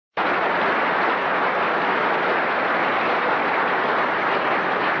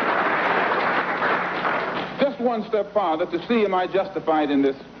one step farther to see am I justified in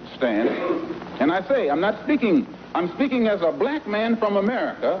this stand. And I say, I'm speaking as a black man from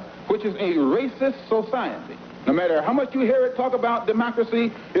America, which is a racist society. No matter how much you hear it talk about democracy,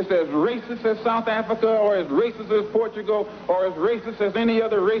 it's as racist as South Africa, or as racist as Portugal, or as racist as any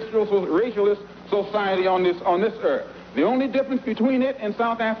other racialist society on this earth. The only difference between it and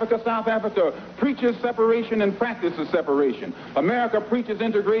South Africa preaches separation and practices separation. America preaches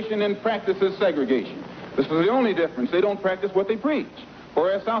integration and practices segregation. This is the only difference. They don't practice what they preach.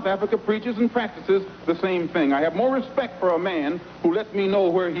 Whereas South Africa preaches and practices the same thing. I have more respect for a man who lets me know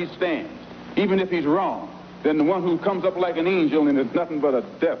where he stands, even if he's wrong, than the one who comes up like an angel and is nothing but a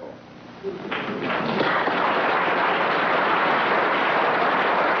devil.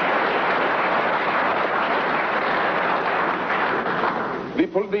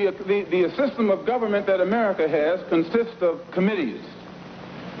 The system of government that America has consists of committees.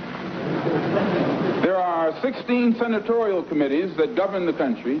 There are 16 senatorial committees that govern the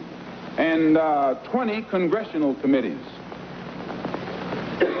country and 20 congressional committees.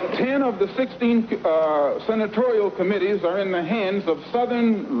 10 of the 16 senatorial committees are in the hands of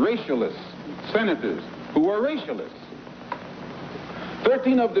Southern racialist senators who are racialists.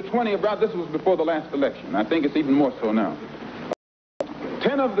 13 of the 20, this was before the last election. I think it's even more so now.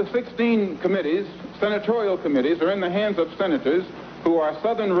 10 of the 16 committees, senatorial committees, are in the hands of senators who are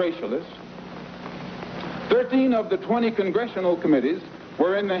Southern racialists. 13 of the 20 congressional committees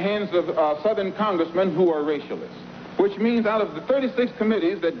were in the hands of Southern congressmen who are racialists, which means out of the 36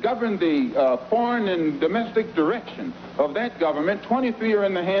 committees that govern the foreign and domestic direction of that government, 23 are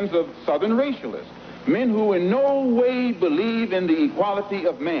in the hands of Southern racialists, men who in no way believe in the equality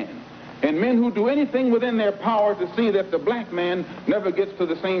of man, and men who do anything within their power to see that the black man never gets to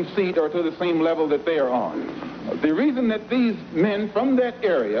the same seat or to the same level that they are on. The reason that these men from that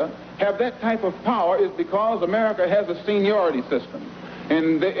area have that type of power is because America has a seniority system.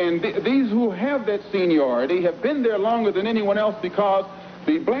 And these who have that seniority have been there longer than anyone else because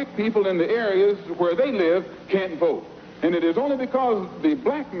the black people in the areas where they live can't vote. And it is only because the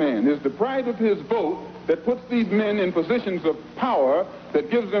black man is deprived of his vote that puts these men in positions of power that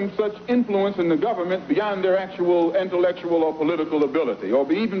gives them such influence in the government beyond their actual intellectual or political ability, or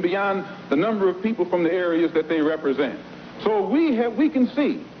even beyond the number of people from the areas that they represent. So we can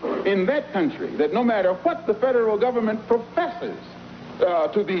see in that country that no matter what the federal government professes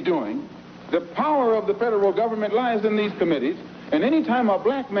to be doing, the power of the federal government lies in these committees, and any time a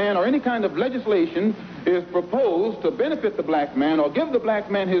black man or any kind of legislation is proposed to benefit the black man or give the black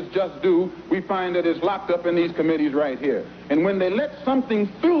man his just due, we find that it's locked up in these committees right here. And when they let something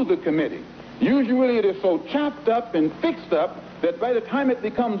through the committee, usually it is so chopped up and fixed up that by the time it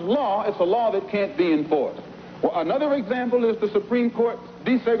becomes law, it's a law that can't be enforced. Well, another example is the Supreme Court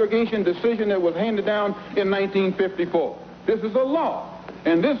desegregation decision that was handed down in 1954. This is a law.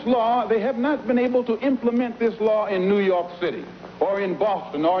 And this law, they have not been able to implement this law in New York City or in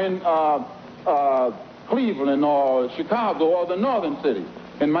Boston or in Cleveland or Chicago or the northern cities.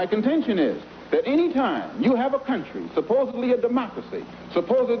 And my contention is that any time you have a country, supposedly a democracy,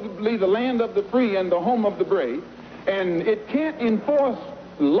 supposedly the land of the free and the home of the brave, and it can't enforce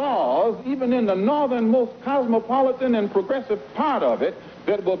laws, even in the northernmost cosmopolitan and progressive part of it,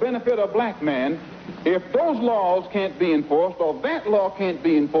 that will benefit a black man, if those laws can't be enforced or that law can't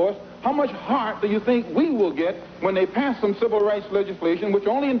be enforced, how much heart do you think we will get when they pass some civil rights legislation which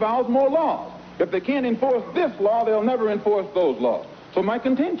only involves more laws? If they can't enforce this law, they'll never enforce those laws. So my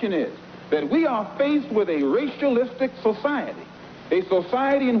contention is that we are faced with a racialistic society, a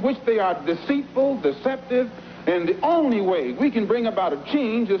society in which they are deceitful, deceptive, and the only way we can bring about a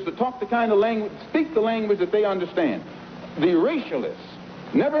change is to talk the kind of language, speak the language that they understand. The racialist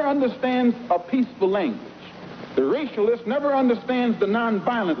never understands a peaceful language. The racialist never understands the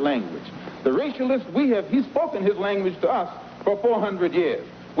nonviolent language. The racialist, he's spoken his language to us for 400 years.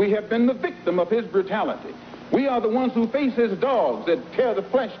 We have been the victim of his brutality. We are the ones who face his dogs that tear the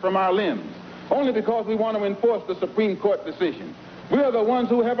flesh from our limbs, only because we want to enforce the Supreme Court decision. We are the ones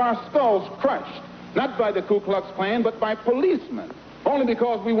who have our skulls crushed, not by the Ku Klux Klan, but by policemen, only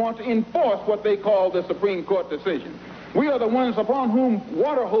because we want to enforce what they call the Supreme Court decision. We are the ones upon whom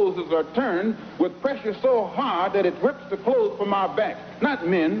water hoses are turned with pressure so hard that it rips the clothes from our backs. Not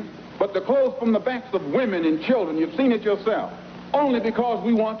men, but the clothes from the backs of women and children. You've seen it yourself. Only because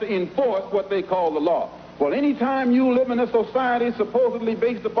we want to enforce what they call the law. Well, any time you live in a society supposedly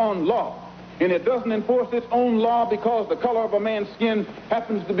based upon law, and it doesn't enforce its own law because the color of a man's skin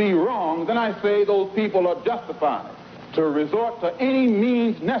happens to be wrong, then I say those people are justified to resort to any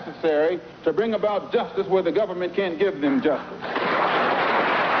means necessary to bring about justice where the government can't give them justice.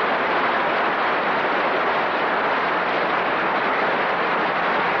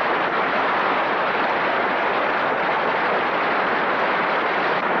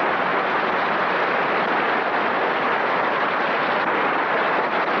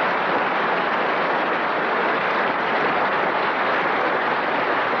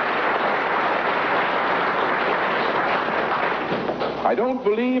 don't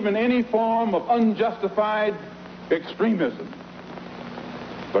believe in any form of unjustified extremism.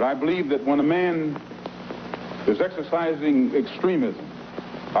 But I believe that when a man is exercising extremism,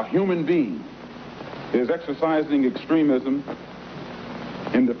 a human being is exercising extremism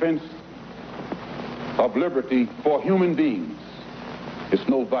in defense of liberty for human beings, it's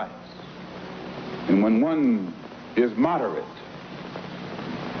no vice. And when one is moderate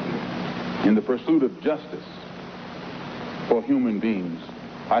in the pursuit of justice for human beings,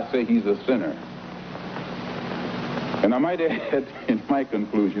 I say he's a sinner. And I might add in my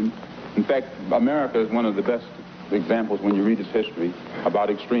conclusion, in fact, America is one of the best examples when you read its history about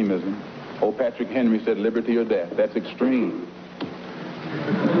extremism. Old Patrick Henry said, liberty or death. That's extreme.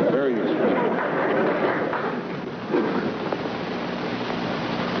 Very extreme.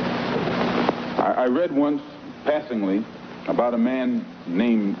 I read once, passingly, about a man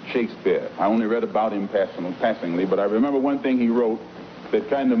named Shakespeare. I only read about him passingly, but I remember one thing he wrote that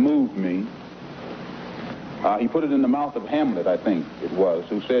kind of moved me. He put it in the mouth of Hamlet, I think it was,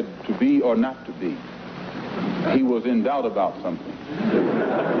 who said, to be or not to be. He was in doubt about something.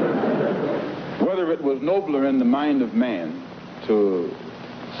 Whether it was nobler in the mind of man to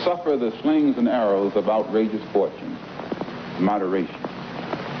suffer the slings and arrows of outrageous fortune, moderation,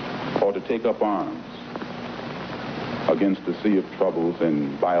 or to take up arms against the sea of troubles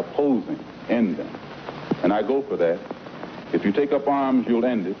and by opposing, end them. And I go for that. If you take up arms, you'll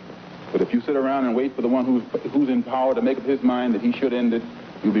end it. But if you sit around and wait for the one who's in power to make up his mind that he should end it,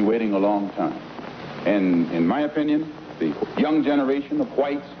 you'll be waiting a long time. And in my opinion, the young generation of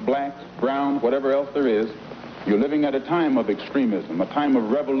whites, blacks, browns, whatever else there is, you're living at a time of extremism, a time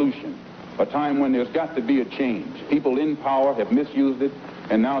of revolution, a time when there's got to be a change. People in power have misused it,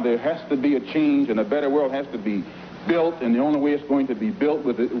 and now there has to be a change, and a better world has to be built, and the only way it's going to be built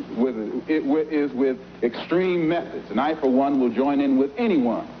is with extreme methods. And I, for one, will join in with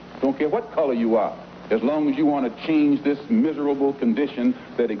anyone, don't care what color you are, as long as you want to change this miserable condition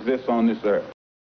that exists on this earth.